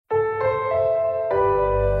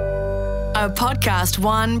A Podcast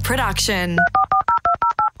One production.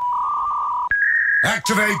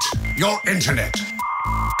 Activate your internet.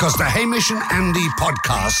 Because the Hamish and Andy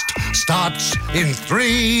podcast starts in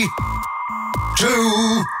 3,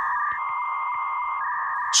 2...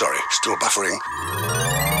 Sorry, still buffering.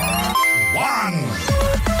 1.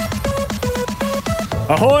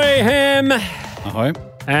 Ahoy, Ham! Ahoy.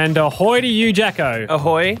 And ahoy to you, Jacko.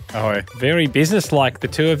 Ahoy. Ahoy. Very businesslike, the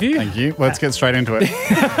two of you. Thank you. Let's get straight into it.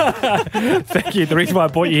 Thank you. The reason why I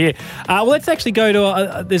brought you here. Well, let's actually go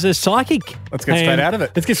to there's a psychic. Let's get straight out of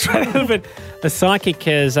it. Let's get straight out of it. A psychic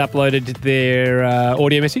has uploaded their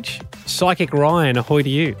audio message. Psychic Ryan, ahoy to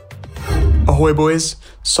you. Ahoy, boys.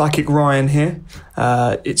 Psychic Ryan here.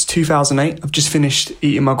 It's 2008. I've just finished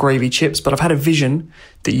eating my gravy chips, but I've had a vision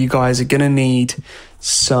that you guys are going to need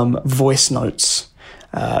some voice notes.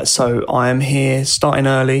 So I am here starting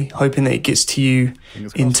early, hoping that it gets to you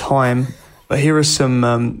in time. But here are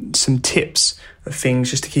some tips of things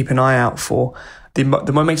just to keep an eye out for. They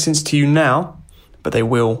won't make sense to you now, but they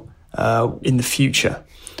will in the future.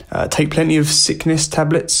 Take plenty of sickness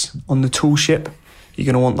tablets on the tool ship. You're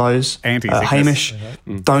going to want those. Hamish,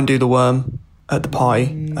 don't do the worm at the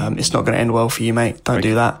party. It's not going to end well for you, mate. Don't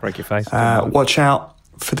do that. Break your face. Watch out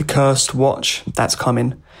for the cursed watch. That's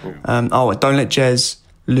coming. Don't let Jez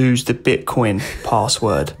lose the Bitcoin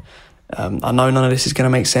password. I know none of this is going to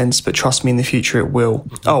make sense, but trust me, in the future it will.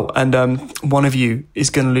 Oh, and one of you is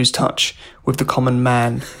going to lose touch with the common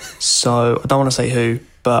man. So I don't want to say who,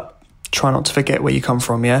 but try not to forget where you come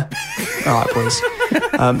from, yeah? All right, boys.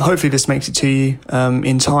 Hopefully this makes it to you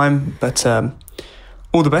in time, but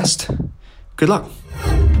all the best. Good luck.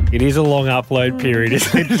 It is a long upload period,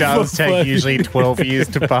 isn't it? It does take usually 12 years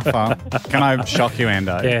to buffer. Can I shock you,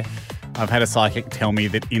 Ando? Yeah. I've had a psychic tell me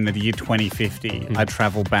that in the year 2050, I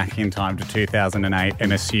travel back in time to 2008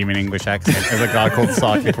 and assume an English accent as a guy called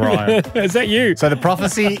Psychic Ryan. Is that you? So the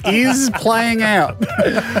prophecy is playing out.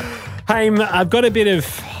 Hey, I've got a bit of,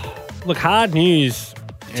 hard news,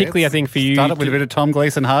 particularly I think for you. Start up with a bit of Tom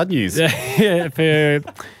Gleeson hard news. Yeah, for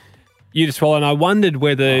you to swallow. And I wondered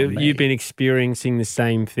whether you've been experiencing the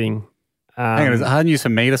same thing. Hang on, is it hard news for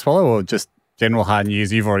me to swallow or just general hard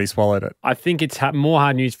news? You've already swallowed it. I think it's more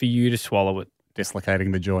hard news for you to swallow it.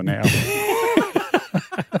 Dislocating the jaw now.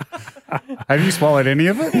 Have you swallowed any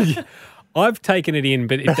of it? I've taken it in,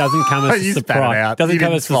 but it doesn't come as a surprise. It doesn't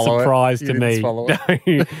come as a surprise to me. Swallow it.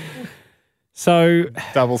 No. So,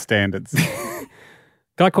 double standards.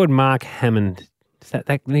 Guy called Mark Hammond. Does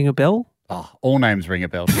that ring a bell? Oh, all names ring a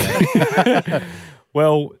bell today.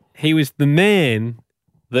 Well, he was the man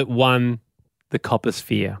that won the Copper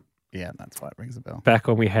Sphere. Yeah, that's why it rings a bell. Back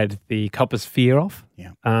when we had the Copper Sphere off.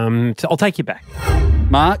 Yeah. So I'll take you back.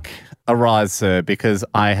 Mark, arise, sir, because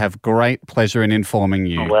I have great pleasure in informing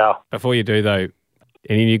you. Oh, wow. Before you do, though,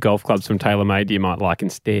 any new golf clubs from TaylorMade you might like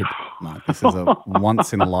instead? No, this is a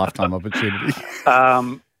once-in-a-lifetime opportunity.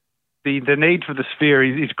 The need for the sphere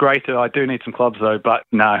is greater. I do need some clubs, though, but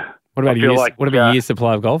no. What about a year's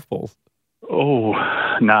supply of golf balls? Oh,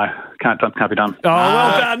 no. Can't be done. Oh,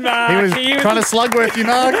 well done, Mark. He was trying to slug with you,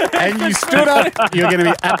 Mark, and you stood up. You're going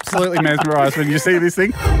to be absolutely mesmerised when you see this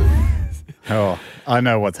thing. Oh, I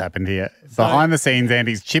know what's happened here. Behind the scenes,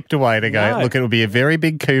 Andy's chipped away to go, look, it would be a very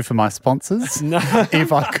big coup for my sponsors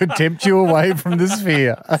if I could tempt you away from the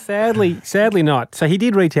sphere. Sadly not. So he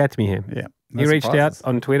did reach out to me here. Yeah. He reached out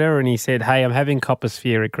on Twitter and he said, hey, I'm having Copper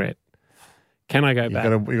Sphere regret. Can I go back?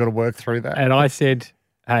 You've got to work through that. And I said,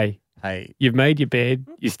 hey, you've made your bed,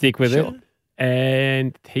 you stick with it.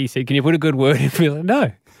 And he said, can you put a good word in for it?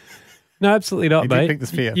 No, absolutely not, mate. You picked the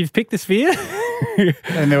sphere. You've picked the sphere?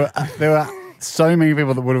 And there were so many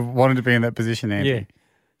people that would have wanted to be in that position, Andy. Yeah.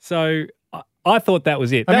 So I thought that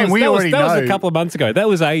was it. That was a couple of months ago. That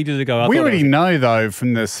was ages ago. We already know, though,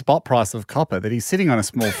 from the spot price of copper that he's sitting on a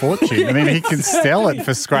small fortune. I mean, he can sell it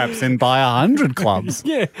for scraps and buy 100 clubs.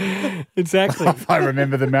 Yeah, exactly. If I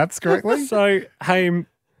remember the maths correctly. So, hey,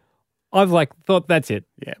 I've thought that's it.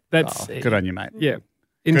 Yeah. That's good on you, mate. Yeah.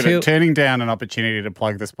 Good at turning down an opportunity to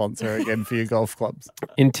plug the sponsor again for your golf clubs.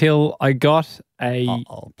 Until I got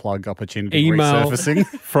I'll plug opportunity email resurfacing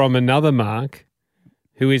from another Mark,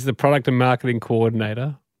 who is the product and marketing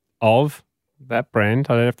coordinator of that brand.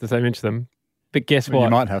 I don't have to mention them. But guess what?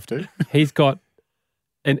 You might have to. He's got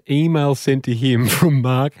an email sent to him from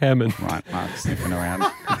Mark Hammond. Right, Mark's sniffing around.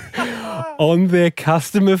 On their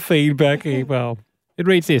customer feedback email. It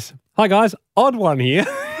reads this. Hi, guys. Odd one here.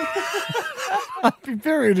 I'd be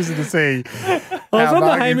very interested to see. I was on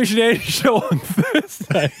the Hamish and Andy show on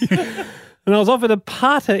Thursday, and I was offered a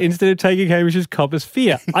putter instead of taking Hamish's Copper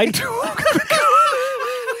Sphere. I took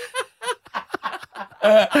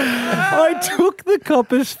I took the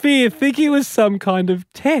copper sphere thinking it was some kind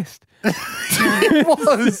of test. It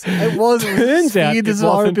was. Turns out a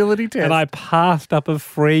desirability test. and I passed up a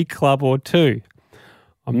free club or two.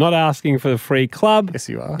 I'm not asking for the free club. Yes,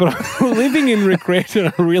 you are. But I'm living in regret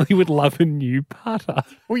and I really would love a new putter.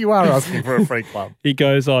 Well, you are asking for a free club. He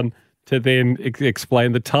goes on to then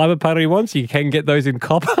explain the type of putter he wants. You can get those in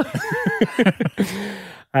copper,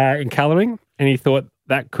 in colouring. And he thought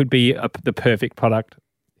that could be the perfect product.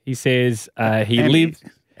 He says Andy,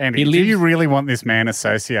 do you really want this man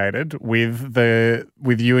associated with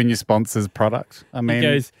you and your sponsor's product? I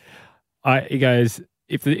mean, he goes,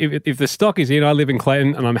 if the stock is in, I live in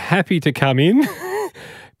Clayton and I'm happy to come in,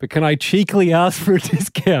 but can I cheekily ask for a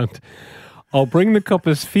discount? I'll bring the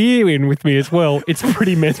copper sphere in with me as well. It's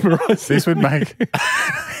pretty mesmerising. This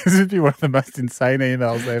would be one of the most insane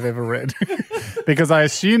emails they've ever read. Because I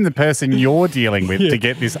assume the person you're dealing with to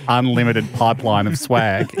get this unlimited pipeline of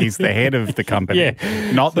swag is the head of the company,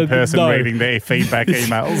 not the person reading their feedback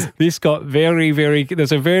emails. This got very, very,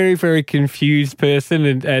 there's a very, very confused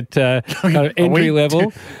person at kind of entry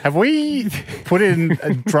level. Have we put in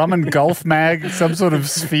a Drum and Golf Mag, some sort of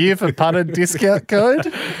sphere for putter discount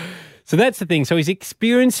code? So that's the thing. So he's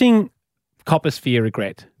experiencing copper sphere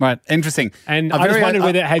regret. Right. Interesting. And I just wondered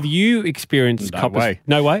whether have you experienced copper way.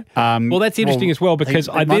 No way? Well, that's interesting as well because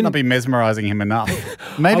it might not be mesmerising him enough.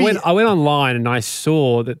 Maybe I went online and I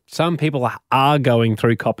saw that some people are going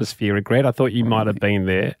through copper sphere regret. I thought you might have been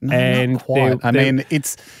there. No, and not quite. I mean,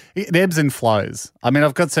 it ebbs and flows. I mean,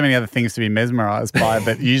 I've got so many other things to be mesmerised by,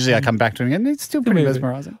 but usually I come back to it and it's still pretty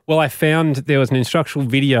mesmerising. Well, I found there was an instructional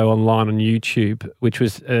video online on YouTube, which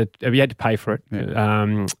was, you had to pay for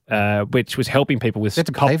it, which was helping people with... You had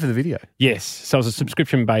to pay for the video? Yes. So it was a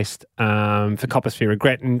subscription-based for copper sphere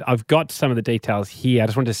regret, and I've got some of the details here. I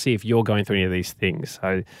just wanted to see if you're going through any of these things.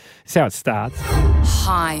 So that's how it starts.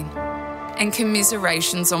 Hi, and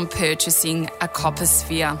commiserations on purchasing a copper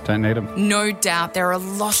sphere. Don't need them. No doubt there are a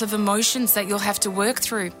lot of emotions that you'll have to work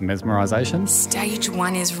through. Mesmerisation? Stage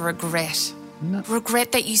 1 is regret. No.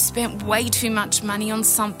 Regret that you spent way too much money on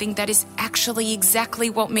something that is actually exactly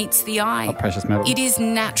what meets the eye. A precious metal. It is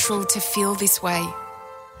natural to feel this way.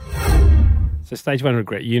 So stage 1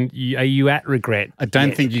 regret. Are you at regret? I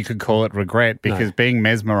don't think you could call it regret because being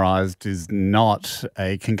mesmerised is not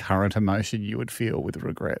a concurrent emotion you would feel with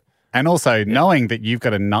regret. And also knowing that you've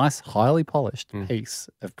got a nice, highly polished piece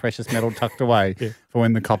of precious metal tucked away for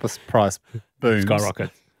when the copper price booms. Skyrocket.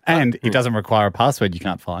 And it doesn't require a password you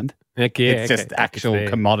can't find. It's just actual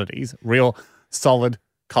commodities, real solid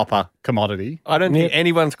copper commodity. I don't think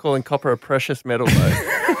anyone's calling copper a precious metal, though.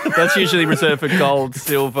 That's usually reserved for gold,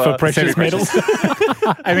 silver. For precious metals.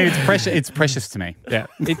 I mean, it's precious to me. Yeah.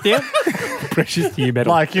 Precious to you,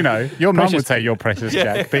 metal. Like, your mum would say you're precious,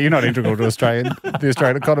 Jack, but you're not integral to the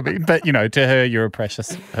Australian economy. But, to her, you're a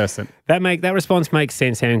precious person. That response makes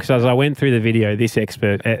sense, Ham, because as I went through the video, this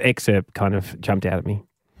excerpt kind of jumped out at me.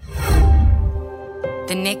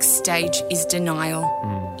 The next stage is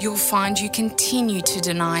denial. You'll find you continue to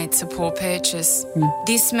deny it's a poor purchase.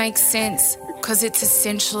 This makes sense because it's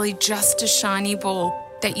essentially just a shiny ball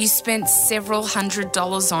that you spent several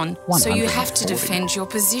 $100s on, so you have to defend your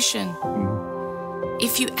position.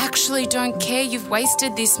 If you actually don't care you've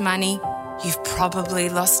wasted this money, you've probably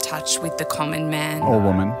lost touch with the common man. Or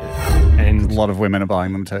woman. And a lot of women are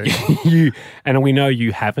buying them too. And we know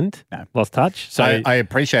you haven't lost touch. So I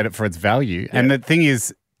appreciate it for its value. Yeah. And the thing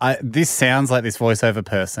is, this sounds like this voiceover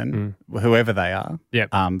person, whoever they are,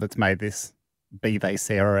 that's made this, be they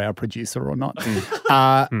Sarah, our producer, or not.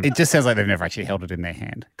 It just sounds like they've never actually held it in their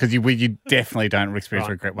hand because you definitely don't experience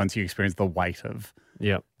regret once you experience the weight of.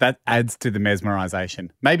 Yeah, that adds to the mesmerization.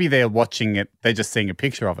 Maybe they're watching it; they're just seeing a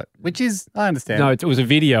picture of it, which is I understand. No, it was a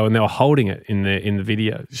video, and they were holding it in the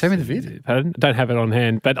video. Show me the video. Pardon? I don't have it on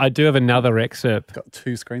hand, but I do have another excerpt. I've got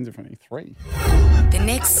 2 screens in front of you, 3. The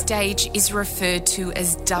next stage is referred to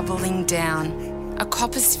as doubling down. A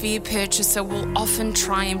copper sphere purchaser will often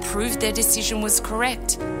try and prove their decision was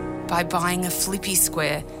correct by buying a flippy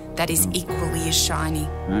square that is equally as shiny.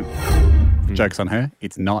 No. Joke's on her.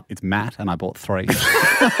 It's not. It's matte, and I bought 3.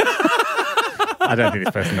 I don't think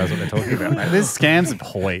this person knows what they're talking about, mate. There's scams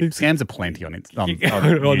are plenty on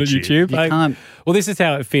YouTube. You can't. Well, this is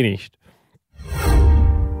how it finished.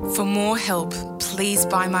 For more help, please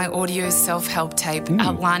buy my audio self-help tape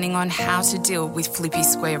outlining on how to deal with flippy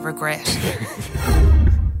square regret.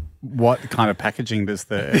 What kind of packaging does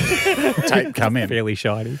the tape come in? Fairly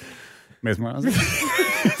shiny. Mesmerising.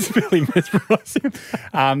 It's really mesmerising.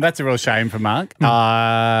 That's a real shame for Mark. So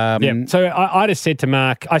I just said to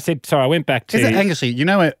Mark, I went back to... Actually, you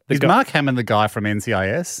know what? Is Mark Hammond the guy from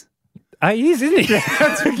NCIS? He is, isn't he?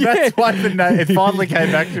 That's why it finally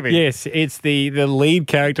came back to me. Yes, it's the lead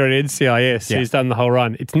character at NCIS who's done the whole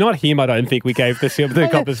run. It's not him, I don't think, we gave the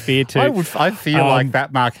Copper Sphere to. I feel like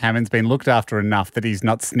that Mark Hammond's been looked after enough that he's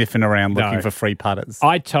not sniffing around looking for free putters.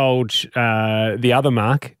 I told the other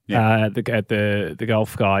Mark, the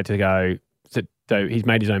golf guy, to go. So he's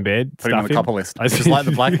made his own bed. Put him on the copper list. It's just like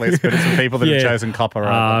the blacklist, but it's for people that have chosen copper.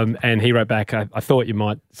 And he wrote back, I thought you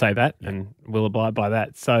might say that, and we'll abide by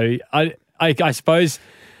that. So I suppose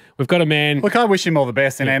we've got a man. Look, I wish him all the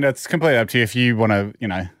best, and it's completely up to you if you want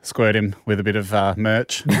to, squirt him with a bit of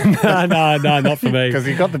merch. No, not for me. Because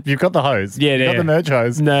you've got the hose. Yeah, you've got the merch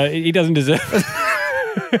hose. No, he doesn't deserve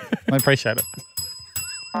it. I appreciate it.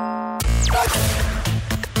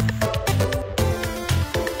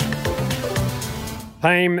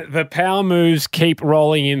 Payne, the power moves keep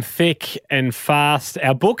rolling in thick and fast.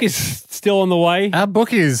 Our book is still on the way. Our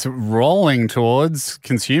book is rolling towards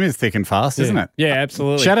consumers thick and fast, isn't it? Yeah,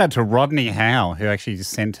 absolutely. Shout out to Rodney Howe, who actually just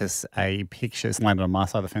sent us a picture. It's landed on my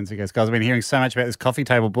side of the fence. He goes, guys, I've been hearing so much about this coffee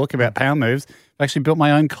table book about power moves. I've actually built my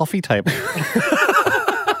own coffee table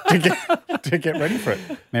to get ready for it.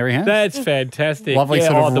 There he has. That's fantastic. Lovely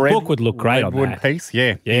sort of the book would look great on redwood that. piece.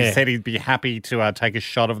 Yeah. He said he'd be happy to take a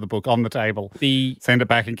shot of the book on the table. Send it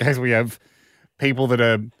back in case we have people that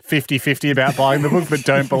are 50-50 about buying the book but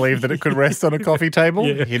don't believe that it could rest on a coffee table.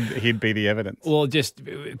 He'd be the evidence. Well, just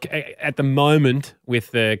at the moment with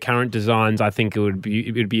the current designs, I think it would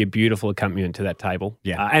be a beautiful accompaniment to that table.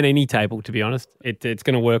 Yeah. And any table, to be honest. It's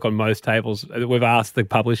going to work on most tables. We've asked the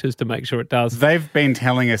publishers to make sure it does. They've been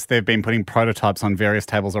telling us they've been putting prototypes on various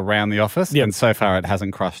tables around the office, and so far it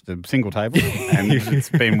hasn't crushed a single table, and it's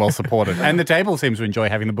been well supported. And the table seems to enjoy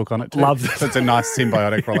having the book on it too. Loves it. So it's a nice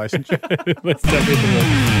symbiotic relationship. Let's jump into it.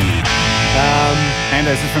 And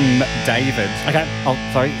this is from David. Okay. Oh,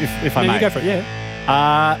 sorry, if I may. You go for it,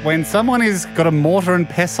 yeah. When someone has got a mortar and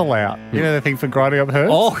pestle out, you know the thing for grinding up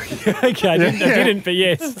herbs? Oh, okay. I didn't, but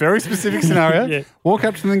yes. Very specific scenario. Yeah. Walk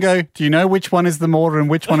up to them and go, do you know which one is the mortar and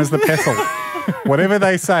which one is the pestle? Whatever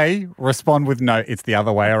they say, respond with, no, it's the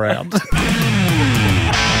other way around.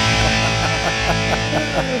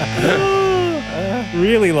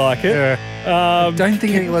 Really like it. Yeah. Don't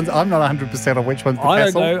think I'm not 100% on which one's the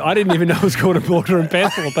pestle. I don't know. I didn't even know it was called a mortar and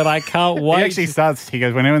pestle, but I can't wait. He actually starts, he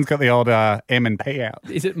goes, when everyone's got the old M and P out.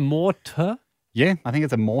 Is it mortar? Yeah, I think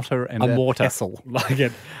it's a mortar and a pestle. Like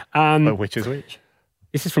it. But which is which?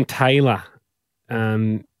 This is from Taylor.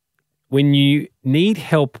 When you need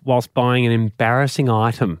help whilst buying an embarrassing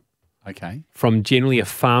item from generally a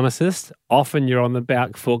pharmacist, often you're on the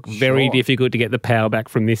back foot. Very difficult to get the power back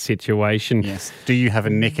from this situation. Yes. Do you have a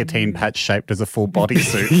nicotine patch shaped as a full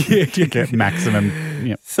bodysuit to get maximum?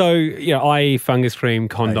 Yep. So, i.e. fungus cream,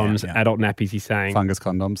 condoms, adult nappies, he's saying. Fungus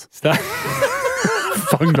condoms.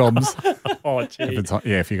 Fundoms. Oh, gee.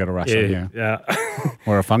 If you got a rash on, yeah.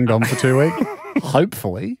 Or a fungdom for 2 weeks.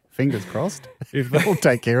 Hopefully, fingers crossed, if they'll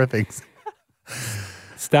take care of things.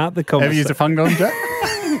 Start the conversation. Have you used a fungdom, Jack?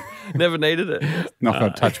 Never needed it. Knock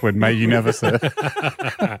on touch wood. May you never, sir.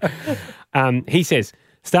 He says,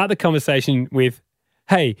 start the conversation with,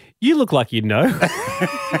 hey, you look like you know. That's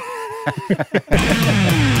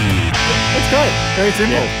great. Very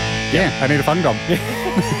simple. Yeah, I need a fungdom.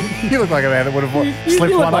 You look like a man that would have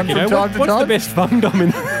slipped one on from time to time. What's the best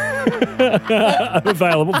fungdom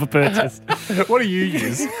available for purchase? What do you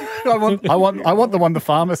use? I want the one the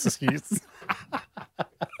pharmacist uses.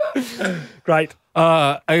 Great.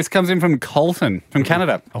 This comes in from Colton, from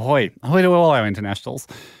Canada. Ahoy. Ahoy to all our internationals.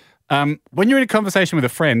 When you're in a conversation with a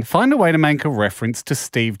friend, find a way to make a reference to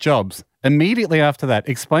Steve Jobs. Immediately after that,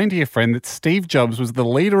 explain to your friend that Steve Jobs was the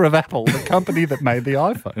leader of Apple, the company that made the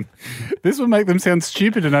iPhone. This will make them sound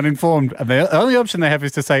stupid and uninformed, and the only option they have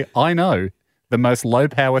is to say, I know, the most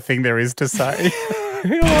low-power thing there is to say.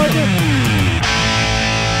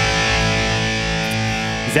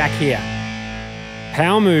 Zach here.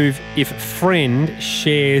 Power move if friend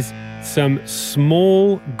shares some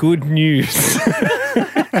small good news.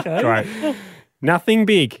 Right. Nothing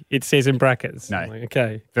big, it says in brackets. No.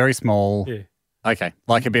 Okay. Very small. Yeah. Okay.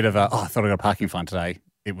 Like a bit of I thought I got a parking fine today.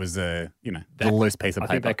 It was a loose piece of I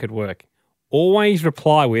paper. think that could work. Always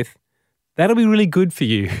reply with, that'll be really good for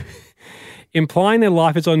you. Implying their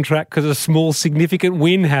life is on track because a small significant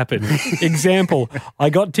win happened. Example, I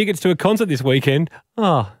got tickets to a concert this weekend.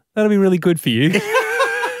 Oh, that'll be really good for you. That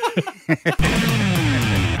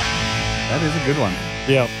is a good one.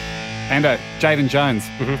 Yeah. And Jaden Jones.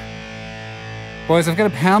 Boys, I've got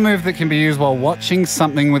a power move that can be used while watching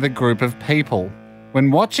something with a group of people.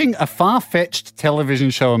 When watching a far-fetched television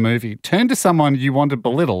show or movie, turn to someone you want to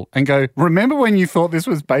belittle and go, remember when you thought this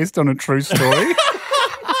was based on a true story?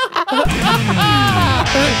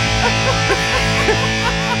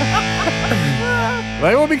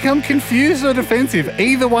 They will become confused or defensive.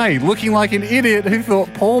 Either way, looking like an idiot who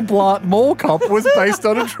thought Paul Blart Mall Cop was based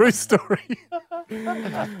on a true story.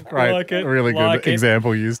 Great. Like it, really like good it.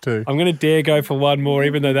 example used too. I'm going to dare go for one more,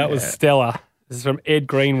 even though that was stellar. This is from Ed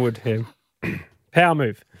Greenwood here. Power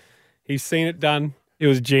move. He's seen it done. It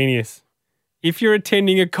was genius. If you're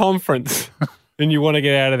attending a conference and you want to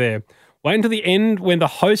get out of there, wait until the end when the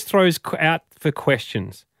host throws out for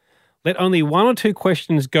questions. Let only one or two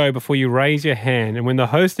questions go before you raise your hand. And when the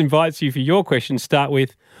host invites you for your question, start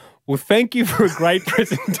with, well, thank you for a great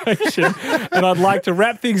presentation. And I'd like to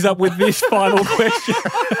wrap things up with this final question.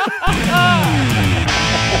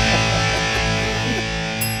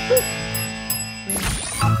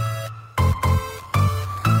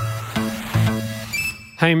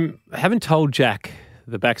 Hey, I haven't told Jack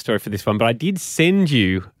the backstory for this one, but I did send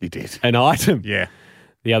you an item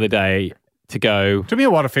the other day to go. Took me a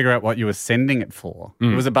while to figure out what you were sending it for.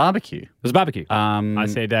 It was a barbecue. It was a barbecue. I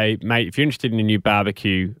said, hey, mate, if you're interested in a new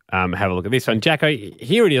barbecue, have a look at this one. Jacko,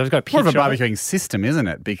 here it is. I've got a picture. More of a barbecuing system, isn't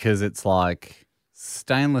it? Because it's like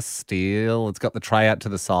stainless steel. It's got the tray out to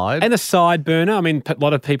the side. And a side burner. I mean, a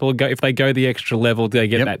lot of people, if they go the extra level, they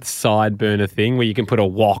get that side burner thing where you can put a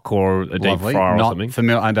wok or a deep fryer or something. For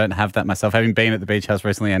me, I don't have that myself. Having been at the beach house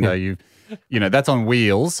recently, Endo, you know, that's on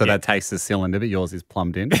wheels, so that takes the cylinder, but yours is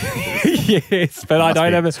plumbed in. Yes, but I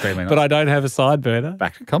don't have I don't have a side burner.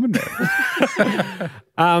 Back to common there.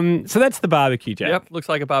 So that's the barbecue, Jack. Yep, looks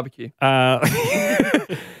like a barbecue.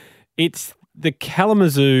 It's the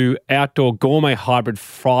Kalamazoo outdoor gourmet hybrid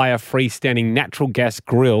fryer freestanding natural gas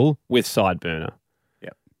grill with side burner.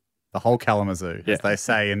 Yep. The whole Kalamazoo, as they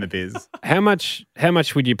say in the biz. How much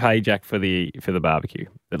would you pay, Jack, for the barbecue?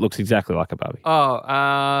 That looks exactly like a barbecue.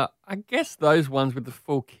 I guess those ones with the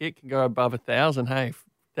full kit can go above 1,000. Hey,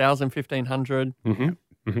 1,000, 1,500.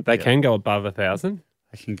 They can go above 1,000.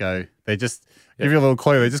 They can go. They just give you a little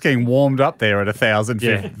clue. They're just getting warmed up there at 1,000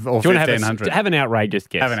 or 1,500. Have an outrageous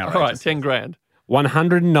guess. Have an outrageous. All right, 10 grand.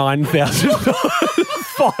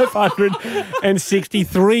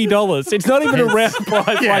 $109,563. It's not even a round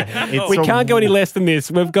price. We can't go any less than this.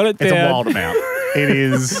 We've got it down. It's a wild amount. It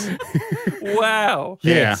is. Wow.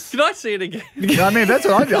 Yes. Did I see it again? I mean, that's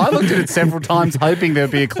what I did. I looked at it several times hoping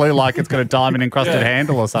there'd be a clue like it's got a diamond encrusted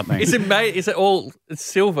handle or something. Is it it's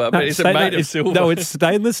silver, but is it made of silver? No, it's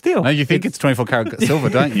stainless steel. No, you think it's 24 karat silver,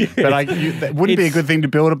 don't you? But that wouldn't be a good thing to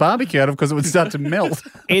build a barbecue out of because it would start to melt.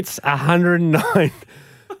 It's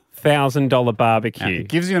 $109,000 barbecue. It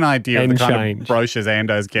gives you an idea of the kind of brochures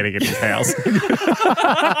Ando's getting at his house.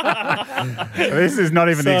 This is not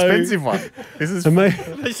even the expensive one. This is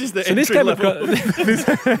the entry level.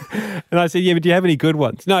 And I said, yeah, but do you have any good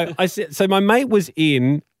ones? No, I said, so my mate was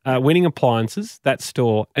in Winning Appliances, that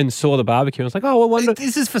store, and saw the barbecue. I was like, oh, well, wonder.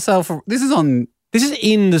 This is for sale This is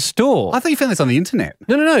in the store. I thought you found this on the internet.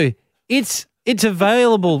 No. It's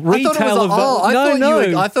available. Retail.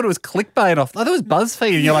 I thought it was clickbait off. I thought it was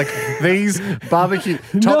BuzzFeed. And you're like, these barbecue,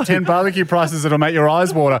 top 10 barbecue prices that'll make your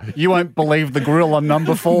eyes water. You won't believe the grill on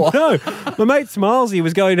number 4. No. My mate Smilesy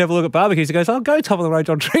was going to have a look at barbecues. He goes, I'll go top of the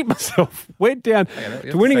range. I'll treat myself. Went down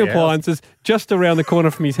to Winning Appliances just around the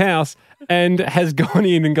corner from his house and has gone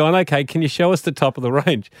in and gone, okay, can you show us the top of the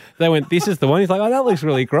range? They went, this is the one. He's like, oh, that looks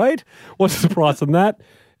really great. What's the price on that?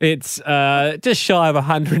 It's just shy of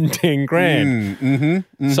 110 grand.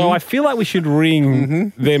 So I feel like we should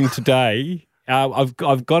ring them today.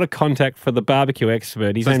 I've got a contact for the barbecue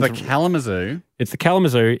expert. It's the Kalamazoo. It's the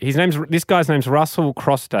Kalamazoo. This guy's name's Russell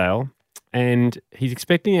Crossdale, and he's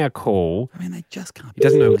expecting our call. I mean, they just can't. He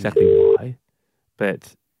doesn't know exactly why,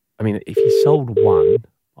 but I mean, if he sold one,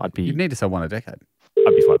 You'd need to sell one a decade.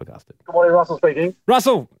 I'd be flabbergasted. Good morning, Russell speaking.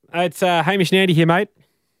 Russell, it's Hamish Andy here, mate.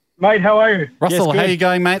 Mate, how are you? Russell, Yes, how are you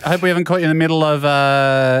going, mate? I hope we haven't caught you in the middle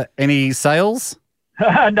of any sales.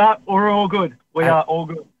 No, we're all good. We are all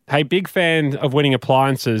good. Hey, big fan of Winning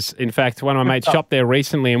Appliances. In fact, one of my mates shopped there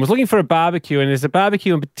recently and was looking for a barbecue, and there's a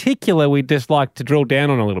barbecue in particular we'd just like to drill down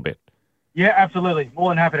on a little bit. Yeah, absolutely. More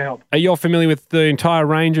than happy to help. Are you all familiar with the entire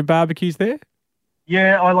range of barbecues there?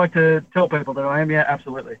 Yeah, I like to tell people that I am. Yeah,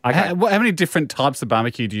 absolutely. Okay. How many different types of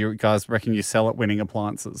barbecue do you guys reckon you sell at Winning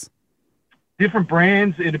Appliances? Different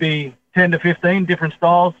brands, it'd be 10 to 15 different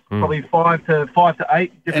styles, probably 5 to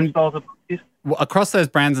 8 different styles of barbecues. Across those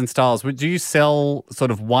brands and styles, do you sell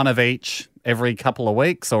sort of one of each every couple of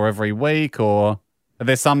weeks or every week, or are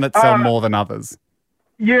there some that sell more than others?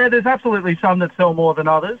 Yeah, there's absolutely some that sell more than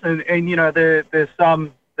others, and you know, there's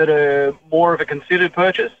some that are more of a considered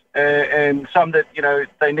purchase, and some that, you know,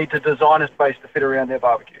 they need to design a space to fit around their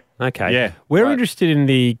barbecue. Okay. Yeah. We're Right. interested in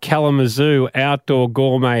the Kalamazoo outdoor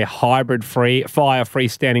gourmet hybrid fire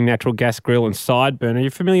freestanding natural gas grill and side burner. Are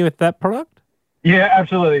you familiar with that product? Yeah,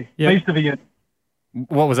 absolutely. Yeah. Beast of a unit.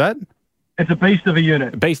 What was that? It's a beast of a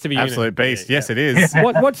unit. Beast of a unit. Absolute beast. Yes, it is.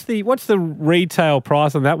 What's the retail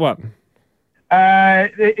price on that one?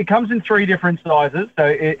 It comes in 3 different sizes, so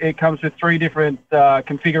it comes with 3 different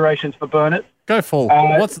configurations for burners. Go full.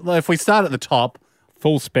 If we start at the top?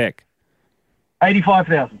 Full spec.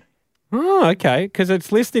 85,000. Oh, okay. Because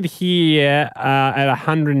it's listed here at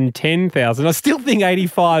 110,000. I still think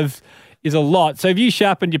 85 is a lot. So have you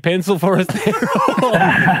sharpened your pencil for us there?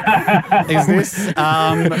 Is this?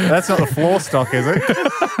 That's not the floor stock, is it?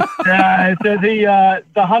 So the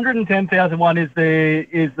 110,000 one is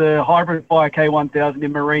the hybrid fire K1000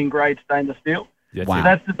 in marine grade stainless steel. Yes, Wow. So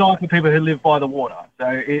that's designed for people who live by the water.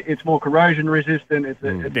 So it's more corrosion resistant.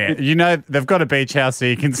 Yeah, you know they've got a beach house, so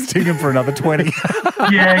you can sting them for another 20.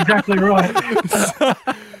 Yeah, exactly right.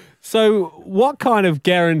 So what kind of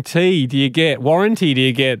warranty do you get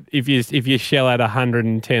if you shell out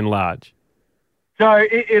 110 large? So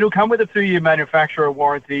it'll come with a 2-year manufacturer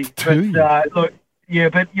warranty. But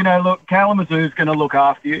Kalamazoo's going to look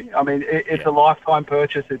after you. I mean, it's a lifetime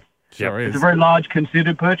purchase. It's a very large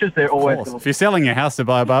considered purchase. They're always going If you're selling your house to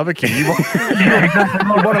buy a barbecue, you want, Yeah, exactly.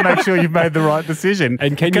 you want to make sure you've made the right decision.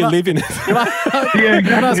 And can you live in it? Yeah,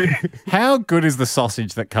 exactly. How good is the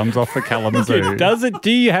sausage that comes off the Kalamazoo?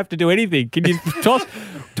 Do you have to do anything? Can you toss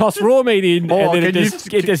raw meat in Or and then can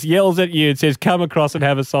it just yells at you and says, come across and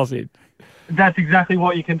have a sausage? That's exactly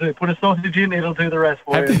what you can do. Put a sausage in, it'll do the rest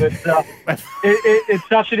for you. But it's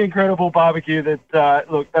such an incredible barbecue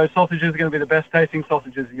that, look, those sausages are going to be the best tasting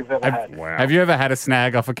sausages you've ever had. Have you ever had a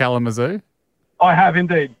snag off a Kalamazoo? I have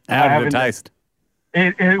indeed. How did it taste?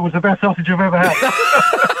 It was the best sausage I've ever had.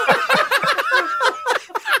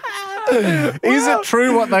 Is it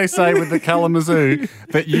true what they say with the Kalamazoo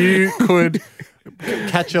that you could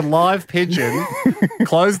catch a live pigeon,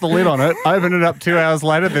 close the lid on it, open it up 2 hours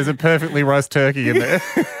later, there's a perfectly roast turkey in there?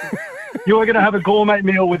 You are going to have a gourmet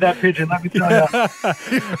meal with that pigeon, let me tell you.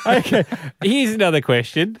 Okay, here's another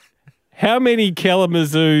question. How many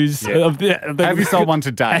Kalamazoos Have you sold one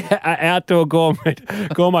today? outdoor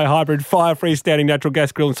gourmet hybrid fire freestanding natural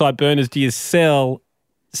gas grill and side burners do you sell?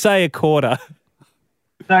 Say a quarter.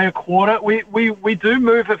 Say a quarter. We do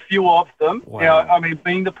move a few of them. Wow. Now, I mean,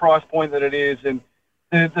 being the price point that it is and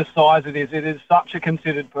the size it is such a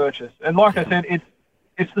considered purchase. And like I said,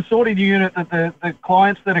 it's the sort of unit that the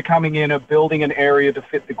clients that are coming in are building an area to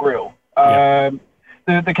fit the grill. The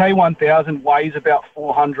K1000 weighs about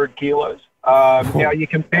 400 kilos. Now, you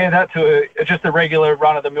compare that to just a regular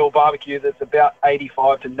run-of-the-mill barbecue that's about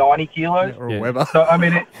 85 to 90 kilos. Or a Weber? So, I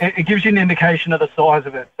mean, it gives you an indication of the size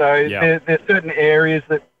of it. So there's certain areas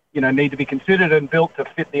that, need to be considered and built to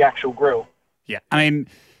fit the actual grill. Yeah. I mean,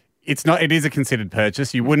 it is a considered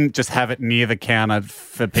purchase. You wouldn't just have it near the counter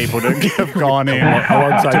for people to have gone in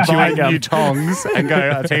to buy new tongs and go,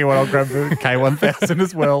 I'll tell you what, I'll grab the K1000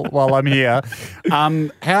 as well while I'm here.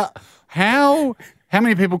 How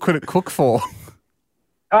many people could it cook for?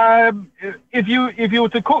 If you were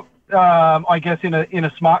to cook, I guess in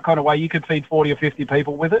a smart kind of way, you could feed 40 or 50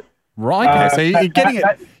 people with it. Right. Okay. So you're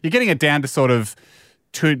getting it down to sort of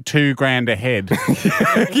 $2,000 a head.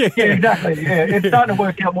 Yeah, exactly. Yeah, it's starting to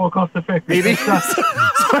work out more cost effective. It is. So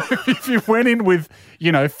if you went in with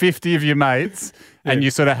 50 of your mates and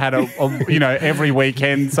you sort of had every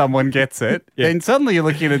weekend someone gets it, then suddenly you're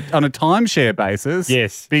looking at on a timeshare basis.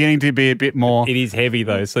 Yes, beginning to be a bit more. It is heavy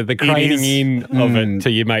though, so the craning in of it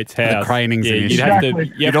to your mate's house. The craning's an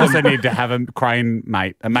issue. You'd also need to have a crane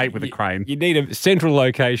mate, a mate with a crane. You need a central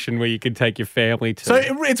location where you can take your family to. So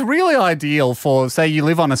it's really ideal for, say, you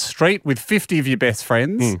live on a street with 50 of your best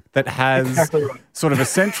friends that has sort of a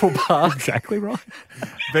central park. Exactly right.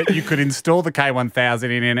 That you could install the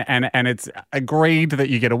K1000 in and it's agreed that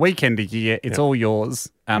you get a weekend a year. It's all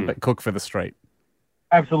yours, but cook for the street.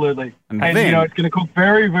 Absolutely. And then, it's going to cook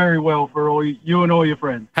very, very well for you and all your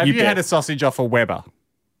friends. Have you had a sausage off a Weber?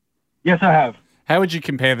 Yes, I have. How would you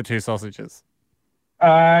compare the two sausages?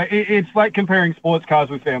 It's like comparing sports cars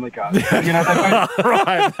with family cars.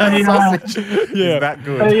 Right. Sausage is that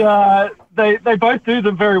good. They both do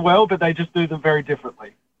them very well, but they just do them very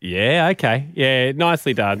differently. Yeah, okay. Yeah,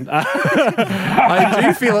 nicely done. I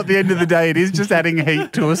do feel at the end of the day it is just adding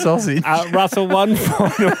heat to a sausage. Russell, one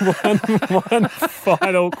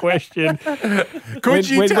final question. Could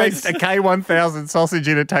you taste a K1000 sausage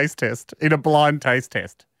in a taste test, in a blind taste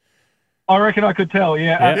test? I reckon I could tell,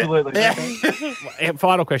 absolutely.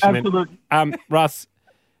 Final question absolutely. then. Russ,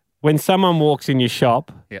 when someone walks in your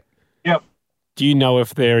shop, Yep. do you know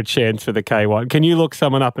if they're a chance for the K1? Can you look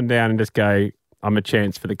someone up and down and just go, I'm a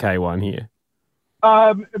chance for the K1 here?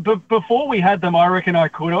 But before we had them, I reckon I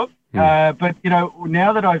could have. But,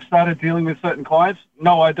 now that I've started dealing with certain clients,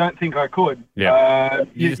 no, I don't think I could. Yeah.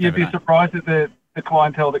 You'd be surprised at the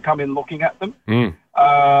clientele that come in looking at them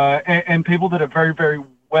and people that are very, very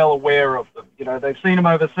well aware of them. They've seen them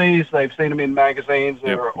overseas. They've seen them in magazines.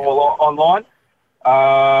 They're all online.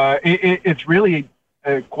 It's really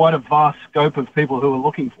quite a vast scope of people who are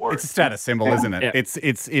looking for it. It's a status symbol, isn't it? Yeah.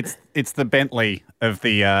 It's the Bentley of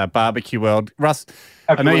the barbecue world. Russ,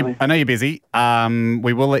 Absolutely. I know you're busy.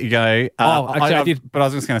 We will let you go. Actually, I did. But I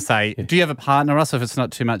was just going to say, do you have a partner, Russ? If it's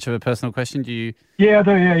not too much of a personal question, do you? Yeah, I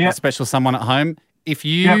do. Yeah. A special someone at home. If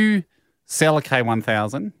you sell a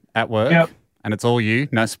K1000 at work and it's all you,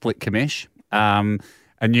 no split commish, and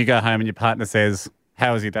you go home and your partner says,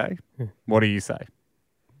 "How was your day?" What do you say?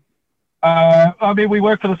 We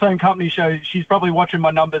work for the same company, so she's probably watching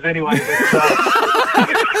my numbers anyway.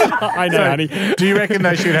 I know, honey. Do you reckon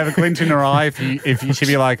they should have a glint in her eye if you should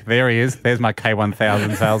be like, there he is, there's my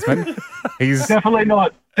K1000 salesman? He's Definitely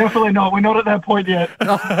not. Definitely not. We're not at that point yet.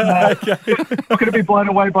 No. I'm not going to be blown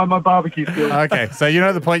away by my barbecue skills. Okay, so you're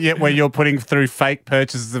not at the point yet where you're putting through fake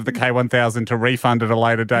purchases of the K1000 to refund at a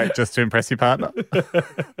later date just to impress your partner?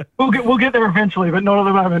 We'll get there eventually, but not at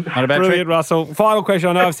the moment. Not a bad Brilliant, trick. Russell. Final question.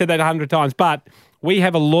 I know I've said that 100 times, but we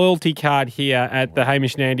have a loyalty card here at the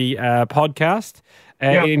Hamish and Andy podcast.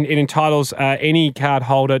 It entitles any card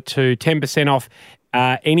holder to 10% off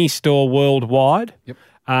any store worldwide. Yep.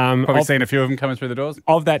 Probably seen a few of them coming through the doors.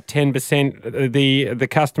 Of that 10%, the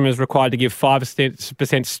customer is required to give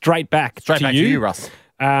 5% straight back to you, Russ.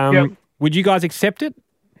 Would you guys accept it?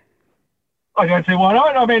 I don't see why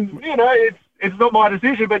not. I mean, it's not my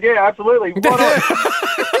decision, but yeah, absolutely. Why not?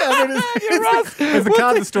 It's the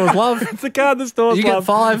card the stores love. It's the card the stores You love.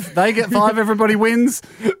 get 5, they get 5, everybody wins.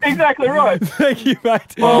 Exactly right. Thank you,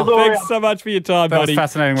 mate. Well, Thanks so much for your time, That buddy. was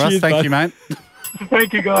fascinating, Russ. Cheers, Thank bud. you, mate.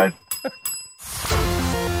 Thank you, guys.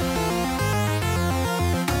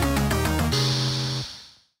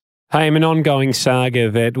 Hey, I'm an ongoing saga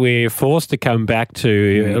that we're forced to come back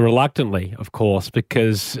to, reluctantly, of course,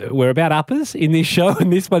 because we're about uppers in this show,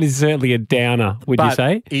 and this one is certainly a downer, would you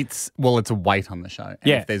say? It's a weight on the show. And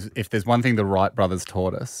Yeah. If there's one thing the Wright brothers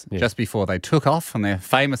taught us, just before they took off on their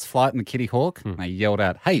famous flight in the Kitty Hawk, they yelled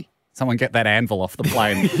out, "Hey, someone get that anvil off the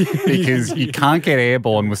plane," because you can't get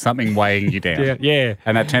airborne with something weighing you down. Yeah.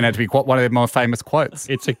 And that turned out to be one of their more famous quotes.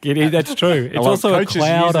 That's true. It's lot of also a coaches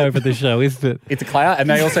cloud use it. over the show, isn't it? It's a cloud. And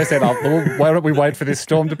they also said, why don't we wait for this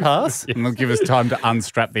storm to pass? And they'll give us time to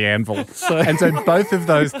unstrap the anvil. And so both of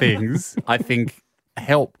those things, I think,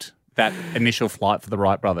 helped that initial flight for the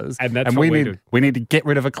Wright brothers. And that's what we need to get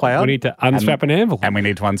rid of a cloud. We need to unstrap an anvil. And we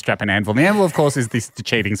need to unstrap an anvil. And the anvil, of course, is the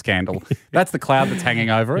cheating scandal. That's the cloud that's hanging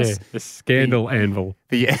over us. Yeah, the scandal anvil.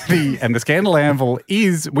 And the scandal anvil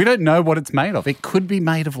is, we don't know what it's made of. It could be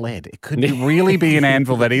made of lead. It could really be an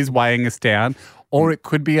anvil that is weighing us down, or it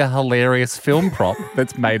could be a hilarious film prop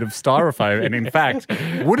that's made of styrofoam and, in fact,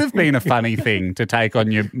 would have been a funny thing to take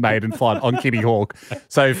on your maiden flight on Kitty Hawk.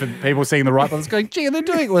 So for people seeing the Wright brothers going, gee, they're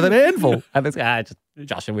doing it with an anvil. And it's, just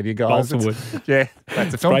joshing with you guys. Balsa wood. Yeah,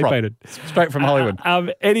 that's a film prop. Spray-painted. Straight from Hollywood.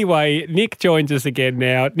 Anyway, Nick joins us again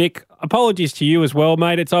now. Nick, apologies to you as well,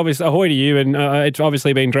 mate. It's obvious, ahoy to you, and it's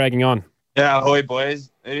obviously been dragging on. Yeah, ahoy,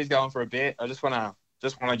 boys. It is going for a bit. I just want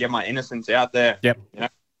to get my innocence out there. Yep.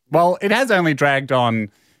 Well, it has only dragged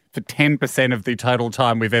on for 10% of the total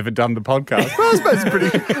time we've ever done the podcast. Well,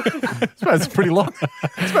 I suppose it's pretty long.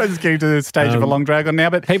 I suppose it's getting to the stage of a long drag on now.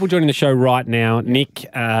 But People joining the show right now, Nick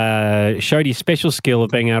showed his special skill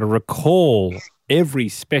of being able to recall every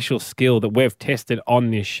special skill that we've tested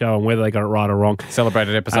on this show and whether they got it right or wrong.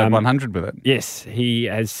 celebrated episode 100 with it. Yes, he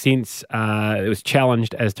has since it was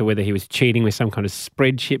challenged as to whether he was cheating with some kind of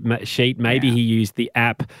spreadsheet sheet. Maybe he used the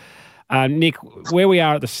app. Nick, where we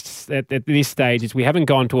are at this stage is we haven't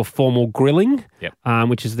gone to a formal grilling,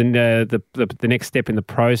 which is the next step in the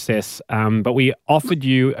process. But we offered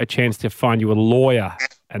you a chance to find you a lawyer,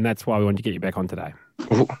 and that's why we wanted to get you back on today.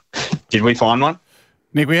 Did we find one?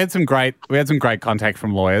 Nick, we had some great contact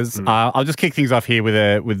from lawyers. I'll just kick things off here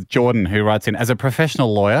with Jordan, who writes in, as a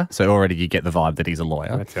professional lawyer, so already you get the vibe that he's a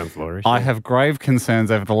lawyer. That sounds lawyerish. I have grave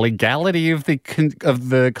concerns over the legality of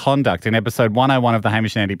the conduct in episode 101 of the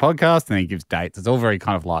Hamish and Andy podcast, and he gives dates. It's all very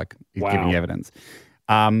kind of like he's giving evidence.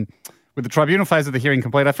 With the tribunal phase of the hearing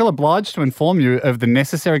complete, I feel obliged to inform you of the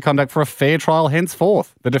necessary conduct for a fair trial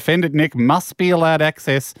henceforth. The defendant, Nick, must be allowed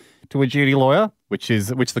access to a duty lawyer, which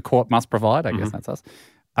the court must provide. I guess that's us.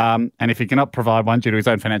 And if he cannot provide one due to his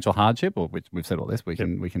own financial hardship, or which we've said all this, we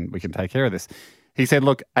can take care of this. He said,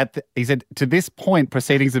 look, he said, to this point,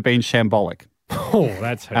 proceedings have been shambolic. Oh,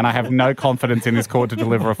 that's hurtful. And I have no confidence in this court to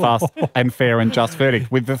deliver a fast and fair and just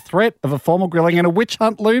verdict. With the threat of a formal grilling and a witch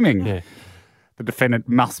hunt looming, the defendant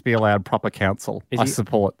must be allowed proper counsel. I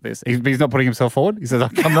support this. He's not putting himself forward. He says,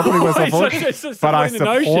 I'm not putting myself forward, but I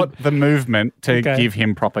support the movement to give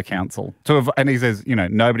him proper counsel. And he says,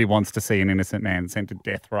 nobody wants to see an innocent man sent to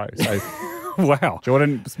death row. So, wow.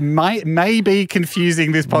 Jordan may be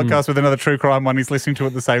confusing this podcast with another true crime one he's listening to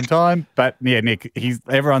at the same time. But yeah, Nick,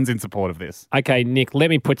 everyone's in support of this. Okay, Nick, let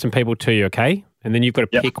me put some people to you, okay? And then you've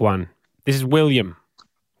got to pick one. This is William.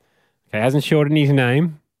 Okay, hasn't shortened his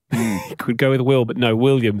name. He could go with Will, but no,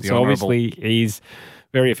 William. So obviously he's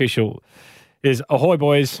very official. Is ahoy,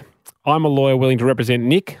 boys. I'm a lawyer willing to represent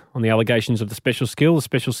Nick on the allegations of the special skill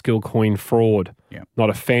coin fraud. Yeah. Not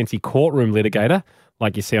a fancy courtroom litigator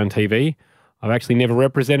like you see on TV. I've actually never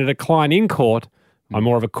represented a client in court. I'm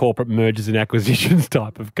more of a corporate mergers and acquisitions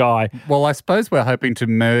type of guy. Well, I suppose we're hoping to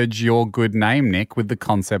merge your good name, Nick, with the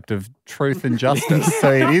concept of truth and justice. So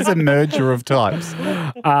it is a merger of types.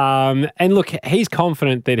 And look, he's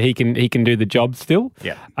confident that he can do the job still.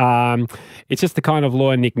 Yeah. It's just the kind of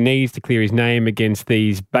lawyer Nick needs to clear his name against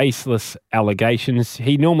these baseless allegations.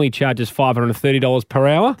 He normally charges $530 per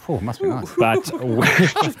hour. Oh, must be nice. But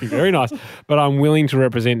must be very nice. But I'm willing to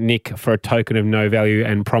represent Nick for a token of no value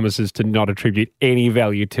and promises to not attribute any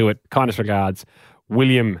value to it. Kindest regards,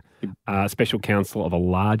 William, special counsel of a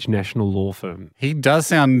large national law firm. He does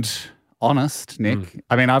sound honest, Nick.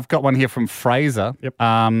 I mean, I've got one here from Fraser. Yep.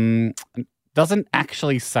 Doesn't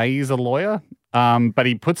actually say he's a lawyer, but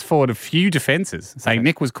he puts forward a few defences, saying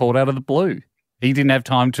Nick was called out of the blue. He didn't have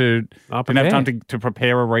time to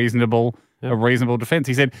prepare a reasonable defence.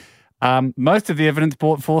 He said most of the evidence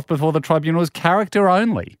brought forth before the tribunal is character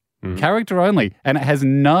only, and it has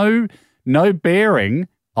no bearing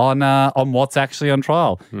on what's actually on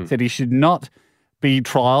trial. He said he should not be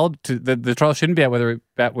trialed. The trial shouldn't be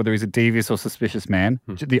about whether he's a devious or suspicious man.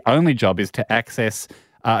 The only job is to assess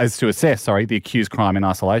the accused crime in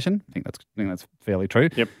isolation. I think that's fairly true.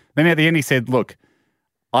 Yep. Then at the end he said, look,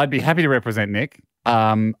 I'd be happy to represent Nick.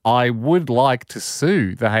 I would like to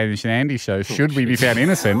sue the Hamish and Andy show should we be found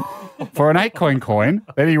innocent for an 8-coin.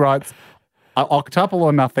 Then he writes, octuple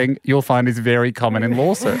or nothing, you'll find is very common in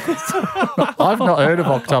law circles. I've not heard of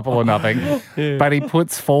octuple or nothing, but he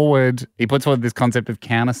puts forward this concept of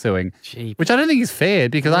countersuing, which I don't think is fair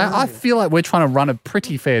because I feel like we're trying to run a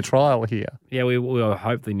pretty fair trial here. Yeah, we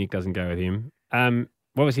hopefully Nick doesn't go with him.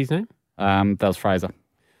 What was his name? That was Fraser.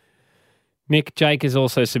 Nick, Jake has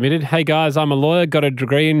also submitted, hey guys, I'm a lawyer, got a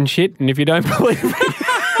degree in shit, and if you don't believe me,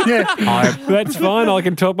 that's fine, I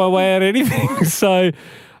can talk my way out of anything. So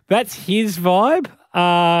that's his vibe.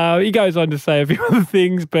 He goes on to say a few other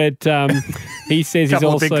things, but he says he's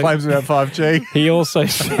also big claims about 5G. He also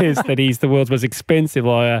says that he's the world's most expensive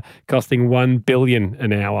lawyer, costing $1 billion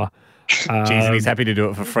an hour. And he's happy to do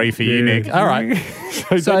it for free for you, Nick. All right.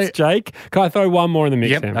 So that's Jake. Can I throw one more in the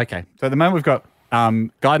mix? Yep. Sam? Okay. So at the moment we've got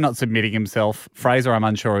guy not submitting himself. Fraser, I'm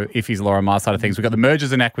unsure if he's a lawyer on my side of things. We've got the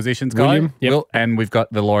mergers and acquisitions guy. William, yep. And we've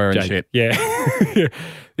got the lawyer and shit. Yeah.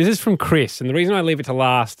 This is from Chris. And the reason I leave it to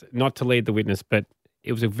last, not to lead the witness, but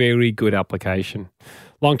it was a very good application.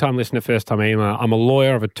 Long-time listener, first-time emailer. I'm a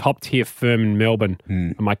lawyer of a top-tier firm in Melbourne,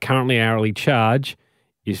 and my currently hourly charge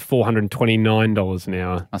is $429 an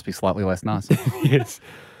hour. Must be slightly less nice. Yes.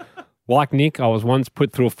 Like Nick, I was once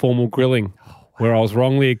put through a formal grilling where I was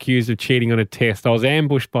wrongly accused of cheating on a test. I was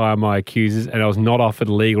ambushed by my accusers and I was not offered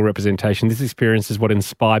legal representation. This experience is what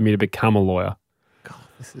inspired me to become a lawyer. God,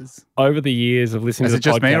 this is... Over the years of listening to the podcast... Is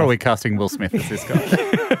it just me or are we casting Will Smith as this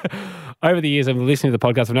guy? Over the years of listening to the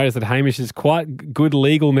podcast, I've noticed that Hamish is quite good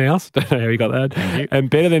legal mouse. Don't know how he got that.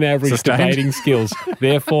 And better than average debating skills.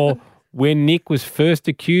 Therefore, when Nick was first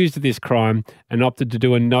accused of this crime and opted to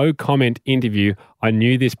do a no-comment interview, I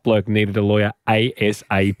knew this bloke needed a lawyer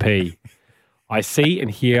ASAP. I see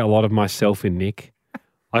and hear a lot of myself in Nick.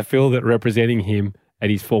 I feel that representing him at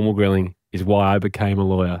his formal grilling is why I became a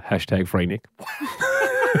lawyer. # free Nick.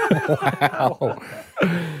 Wow.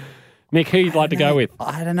 Nick, who you'd like to go with?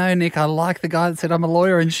 I don't know, Nick. I like the guy that said I'm a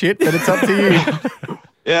lawyer and shit, but it's up to you.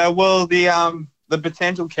 Yeah, well, the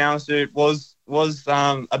potential countersuit was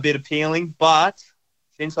a bit appealing, but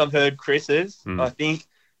since I've heard Chris's, I think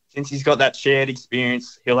since he's got that shared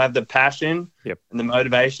experience, he'll have the passion and the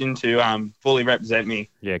motivation to fully represent me.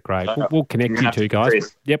 Yeah, great. We'll connect you two guys.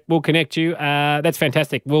 Chris. Yep, we'll connect you. That's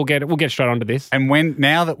fantastic. We'll get straight onto this. And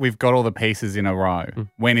now that we've got all the pieces in a row,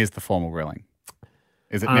 when is the formal grilling?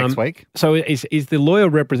 Is it next week? So is the lawyer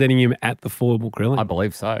representing him at the formal grilling? I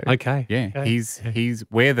believe so. Okay. Yeah. Okay. He's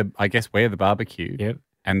where the barbecue. Yep.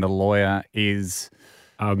 And the lawyer is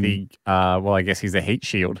I guess he's a heat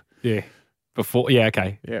shield. Yeah.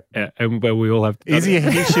 Okay. Yeah. And where we all have. Is he a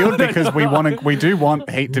heat shield? Because we do want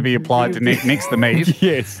heat to be applied to mix the meat.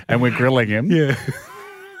 Yes. And we're grilling him. Yeah.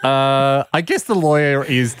 I guess the lawyer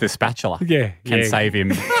is the spatula. Yeah. Can save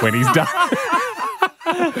him when he's done.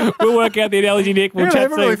 We'll work out the analogy, Nick. We'll I chat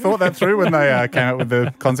never really soon. thought that through when they came up with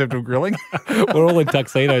the concept of grilling. We're all in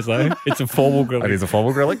tuxedos, though. It's a formal grilling. It is a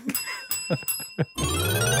formal grilling.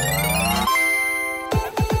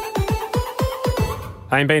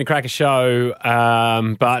 Ain't been a cracker show,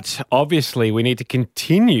 but obviously we need to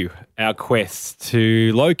continue our quest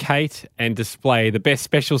to locate and display the best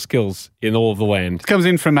special skills in all of the land. This comes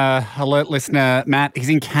in from a alert listener, Matt. He's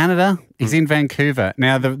in Canada. He's in Vancouver.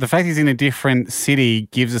 Now, the fact he's in a different city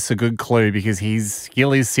gives us a good clue because his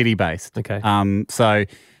skill is city-based. Okay. So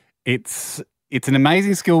it's an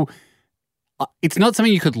amazing skill. It's not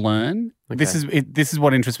something you could learn. Okay. This is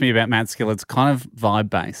what interests me about Matt's skill. It's kind of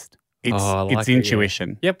vibe-based. It's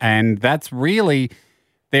intuition. Yeah. Yep. And that's really,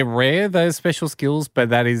 they're rare, those special skills, but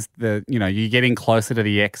that is you're getting closer to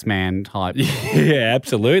the X-Man type. Yeah,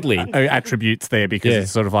 absolutely. Attributes there because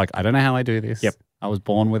it's sort of like, I don't know how I do this. Yep. I was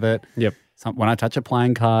born with it. Yep. When I touch a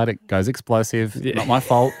playing card, it goes explosive. Yeah. Not my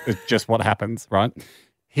fault. It's just what happens, right?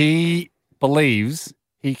 He believes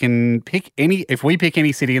he can pick if we pick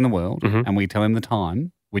any city in the world and we tell him the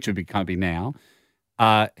time, which would be now,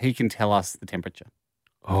 he can tell us the temperature.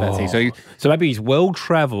 Oh. So maybe he's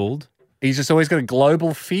well-travelled. He's just always got a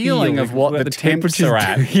global feeling of what the temps are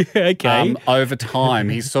at. Yeah, okay. Over time.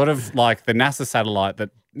 He's sort of like the NASA satellite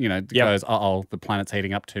that, goes, the planet's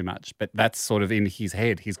heating up too much. But that's sort of in his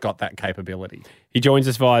head. He's got that capability. He joins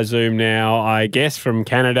us via Zoom now, I guess, from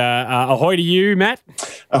Canada. Ahoy to you, Matt.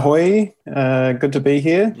 Ahoy. Good to be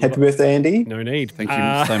here. Happy birthday, Andy. No need. Thank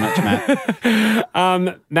you so much,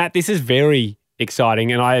 Matt. Matt, this is very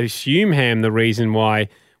exciting, and I assume, Ham, the reason why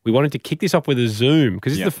we wanted to kick this off with a Zoom,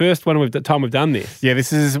 because this is the first time we've done this. Yeah,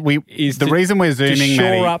 the reason we're Zooming, to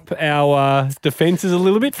shore up our defences a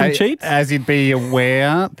little bit from cheats. As you'd be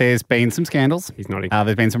aware, there's been some scandals. He's nodding.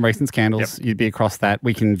 There's been some recent scandals. Yep. You'd be across that.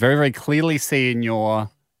 We can very, very clearly see in your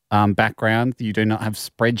background you do not have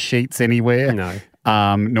spreadsheets anywhere.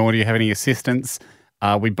 No. Nor do you have any assistants.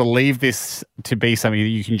 We believe this to be something that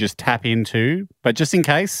you can just tap into, but just in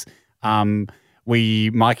case, we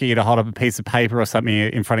might get you to hold up a piece of paper or something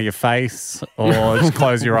in front of your face, or just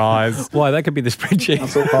close your eyes. Why, that could be the spreadsheet.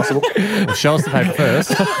 That's all possible. Well, show us the paper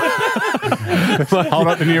first. Hold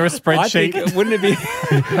up the nearest spreadsheet. I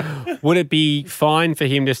think, would it be fine for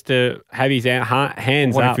him just to have his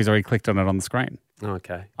hands What up? if he's already clicked on it on the screen?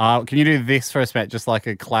 Okay. Can you do this for us, Matt? Just like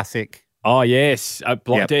a classic. Oh, yes.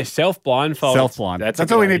 Self-blindfold. Self-blind.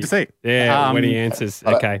 That's all we need to see. Yeah, when he answers.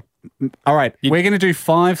 Okay. All right. We're going to do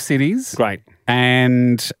 5 cities. Great.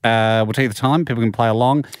 And we'll tell you the time. People can play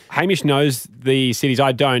along. Hamish knows the cities.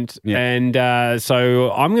 I don't. Yeah. And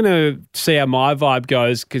so I'm going to see how my vibe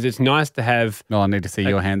goes, because it's nice to have... No, I need to see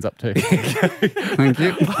your hands up too. Thank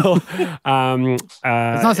you. it's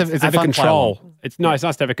nice to have a control. It's nice to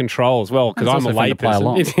have a control as well, because I'm a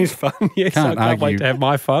layperson. It is fun. Yes, I can't wait to have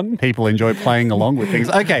my fun. People enjoy playing along with things.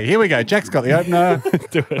 Okay, here we go. Jack's got the opener.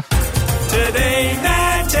 Do it. Today,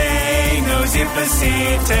 Matty knows if a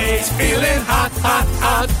city's feeling hot, hot,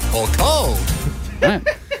 hot or cold. Right.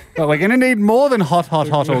 Well, we're going to need more than hot, hot,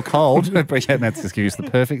 hot or cold. I appreciate Matt's excuse, the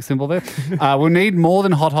perfect symbol there. We'll need more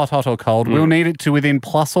than hot, hot, hot or cold. We'll need it to within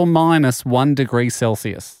plus or minus 1 degree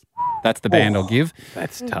Celsius. That's the band I'll give.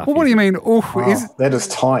 That's tough. Well, what do you mean? Wow, that is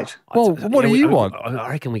tight. Well, what do you want? I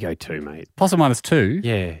reckon we go 2, mate. Plus or minus 2?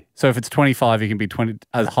 Yeah. So if it's 25, you can be 20,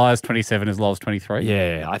 as high as 27, as low as 23?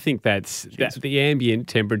 Yeah, I think that's the ambient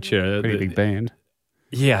temperature. Pretty big band.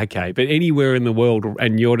 Yeah, okay. But anywhere in the world,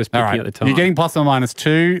 and you're just picking at the time. You're getting plus or minus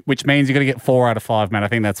 2, which means you've got to get 4 out of 5, Matt. I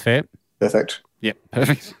think that's fair. Perfect. Yep,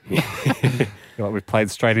 perfect. Feel like we've played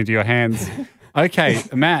straight into your hands. Okay,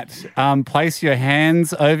 Matt, place your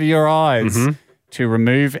hands over your eyes to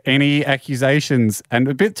remove any accusations, and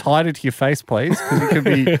a bit tighter to your face, please, because it could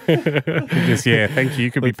be thank you.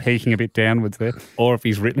 You could be peeking a bit downwards there. Or if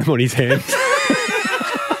he's written them on his hands.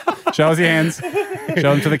 Show us your hands.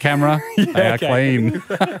 Show them to the camera. They are clean.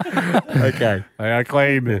 Okay. They are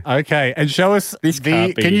clean. Okay. And show us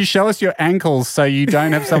can't be. Can you show us your ankles so you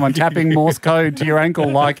don't have someone tapping Morse code to your ankle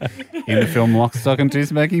like in the film Lock, Stock and Two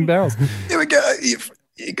Smoking Barrels? Here we go.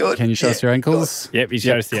 You're good. Can you show us your ankles? Yep, he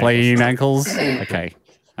shows the clean ankles. Okay.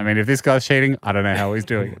 I mean, if this guy's cheating, I don't know how he's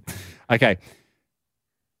doing it. Okay.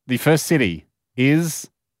 The first city is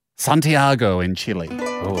Santiago in Chile.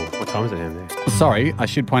 Oh, what time is it down there? Sorry, I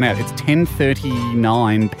should point out it's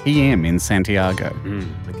 10:39 p.m. in Santiago.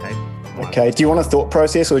 Okay. Okay, do you want a thought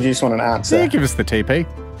process or do you just want an answer? Yeah, give us the TP.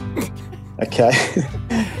 Okay.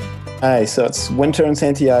 Hey, so it's winter in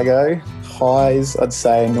Santiago. Highs, I'd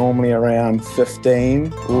say, normally around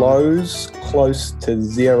 15. Lows, close to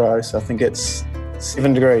 0. So I think it's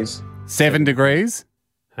 7 degrees. 7 degrees?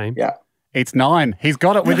 Hey. Yeah. It's 9. He's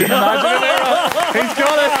got it within the margin of error. He's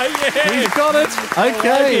got it. Yes. He's got it.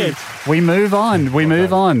 Okay. We move on.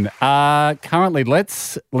 Currently,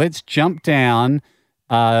 let's jump down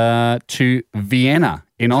to Vienna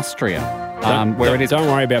in Austria. Where it is. Don't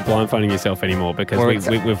worry about blindfolding yourself anymore because he's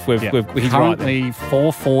currently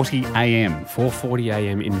 4:40 a.m. 4:40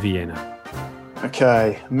 a.m. in Vienna.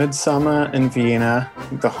 Okay, midsummer in Vienna.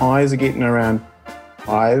 The highs are getting around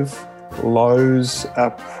 5. Lows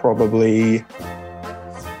are probably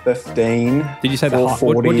 15. Did you say the high?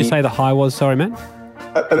 What did you say the high was? Sorry, man.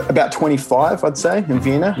 About 25, I'd say, in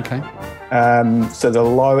Vienna. Okay. So the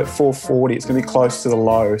low at 4:40, it's going to be close to the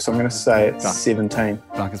low. So I'm going to say it's 17.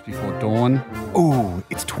 Darkest before dawn. Ooh,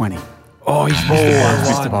 it's 20. Oh, he's missed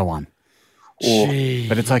Missed it by 1. Gee.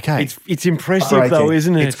 But it's okay. It's impressive though,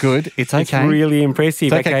 isn't it? It's good. It's okay. It's really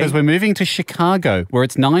impressive. It's okay because we're moving to Chicago where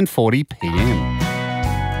it's 9:40 p.m.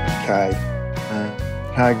 Okay.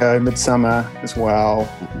 Chicago, midsummer as well.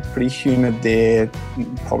 Pretty humid there.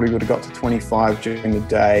 Probably would have got to 25 during the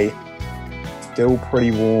day. Still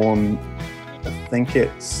pretty warm. I think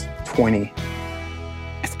it's 20.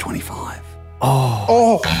 It's 25.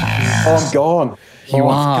 Oh, I'm gone. You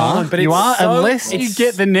are, gone, but you it's are, so- unless you it's-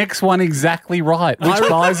 get the next one exactly right, which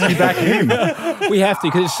buys you back in. We have to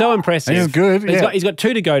because it's so impressive. It's good, But yeah. He's got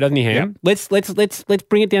 2 to go, doesn't he, Ham? Let's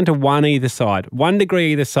bring it down to 1 either side. 1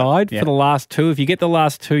 degree either side for the last 2. If you get the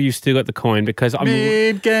last 2, you've still got the coin because I'm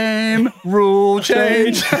Mid-game rule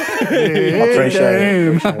change. Appreciate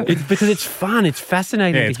it. It's because it's fun. It's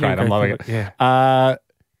fascinating. Yeah, to it's hear great. I'm go loving through it. Yeah.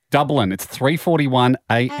 Dublin, it's 3:41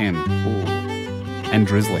 a.m. and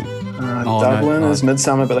drizzling. Dublin is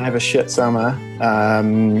midsummer, but they have a shit summer.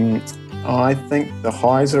 I think the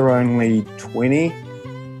highs are only 20,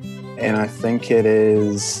 and I think it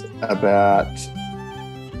is about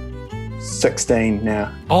 16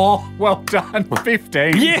 now. Oh, well done.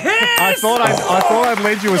 15. Yes! I thought I'd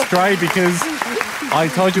led you astray because I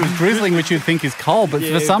told you it was drizzling, which you'd think is cold, but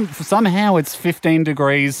for somehow it's 15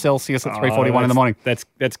 degrees Celsius at 3:41 in the morning. That's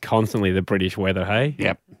constantly the British weather, hey?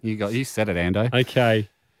 Yep. You said it, Ando. Okay.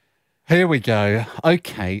 Here we go.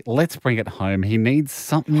 Okay, let's bring it home. He needs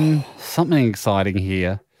something exciting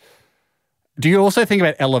here. Do you also think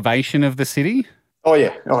about elevation of the city? Oh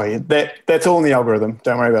yeah. That's all in the algorithm.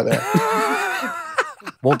 Don't worry about that.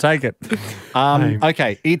 We'll take it.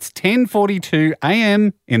 Okay, it's 10:42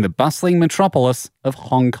 a.m. in the bustling metropolis of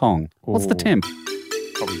Hong Kong. What's the temp?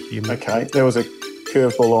 Okay, there was a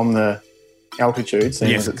curveball on the altitude.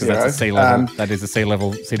 Yes, because that's a sea level. That is a sea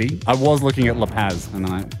level city. I was looking at La Paz, and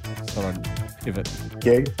I thought I'd pivot.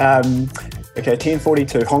 Yeah. Okay,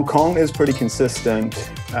 10:42. Hong Kong is pretty consistent.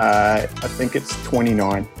 I think it's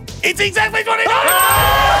 29. It's exactly 29!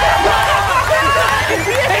 It's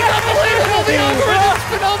unbelievable! The algorithm's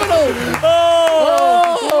phenomenal!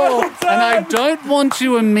 And I don't want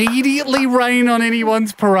to immediately rain on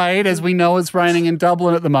anyone's parade, as we know it's raining in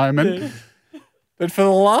Dublin at the moment. But for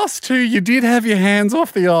the last 2, you did have your hands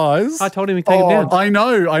off the eyes. I told him to take it down. I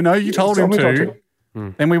know. You told him to. Hmm.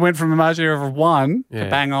 Then we went from a margin of 1 to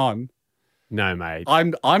bang on. No, mate.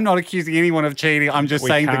 I'm not accusing anyone of cheating. I'm just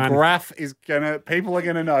saying the can't. graph is people are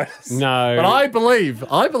gonna notice. No. But I believe.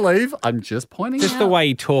 I'm just pointing Just out. the way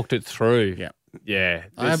he talked it through. Yeah. Yeah.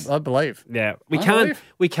 I believe. Yeah. I believe.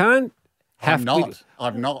 Have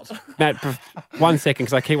I'm not. Matt, 1 second,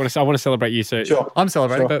 because I want to celebrate you. So Sure. I'm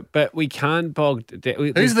celebrating. But we can't bog.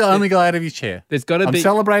 Who's the only guy out of his chair? There's got to I'm be.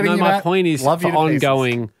 celebrating No, you, my Matt. point is Love for you to pieces.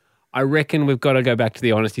 ongoing. I reckon we've got to go back to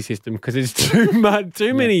the honesty system because there's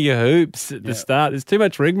too many hoops at the start. There's too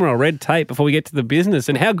much rigmarole, red tape before we get to the business.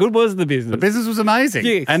 And how good was the business? The business was amazing.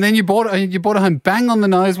 Yes. And then you brought it home bang on the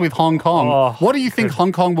nose with Hong Kong. Oh, what do you think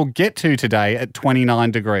Hong Kong will get to today at 29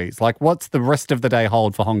 degrees? Like, what's the rest of the day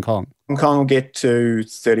hold for Hong Kong? Hong Kong will get to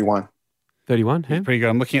 31. 31, huh? Pretty good.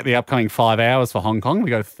 I'm looking at the upcoming 5 hours for Hong Kong. We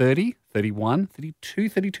go 30, 31, 32,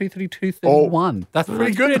 32, 32, 31. That's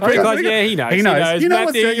pretty good. Pretty close. Yeah, he knows. He knows. You know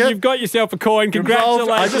what's Matthew, you've got yourself a coin. Congratulations.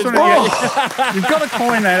 I just want to, you've got a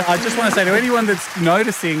coin there. I just want to say to anyone that's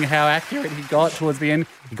noticing how accurate he got towards the end,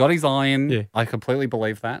 he got his eye in. Yeah. I completely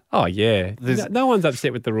believe that. Oh, yeah. No one's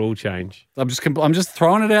upset with the rule change. I'm just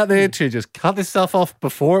throwing it out there to just cut this stuff off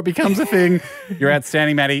before it becomes a thing. You're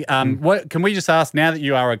outstanding, Matty. What can we just ask, now that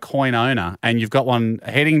you are a coin owner and you've got one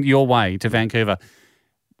heading your way to Vancouver,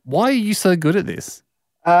 why are you so good at this?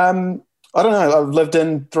 I don't know. I've lived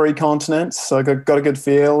in 3 continents, so I got a good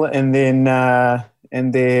feel, and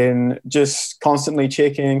then just constantly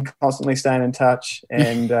checking, constantly staying in touch,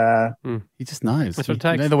 and he just knows. That's what it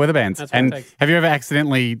takes. You know the weather bands. That's what it takes. Have you ever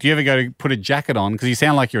accidentally? Do you ever go to put a jacket on because you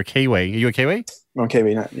sound like you're a Kiwi? Are you a Kiwi? I'm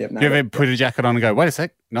Kiwi. No, yep, no, Do you ever put a jacket on and go, wait a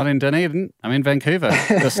sec, not in Dunedin, I'm in Vancouver.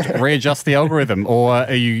 Just readjust the algorithm, or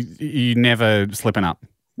are you never slipping up?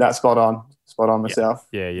 That's spot on myself.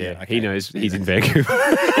 Yeah. Okay. He knows he's in Vancouver.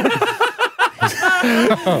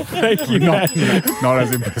 Thank you, Not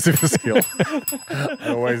as impressive a skill. I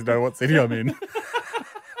always know what city I'm in.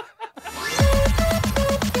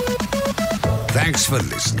 Thanks for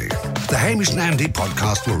listening. The Hamish and Andy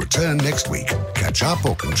podcast will return next week. Catch up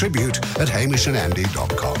or contribute at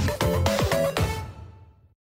hamishandandy.com.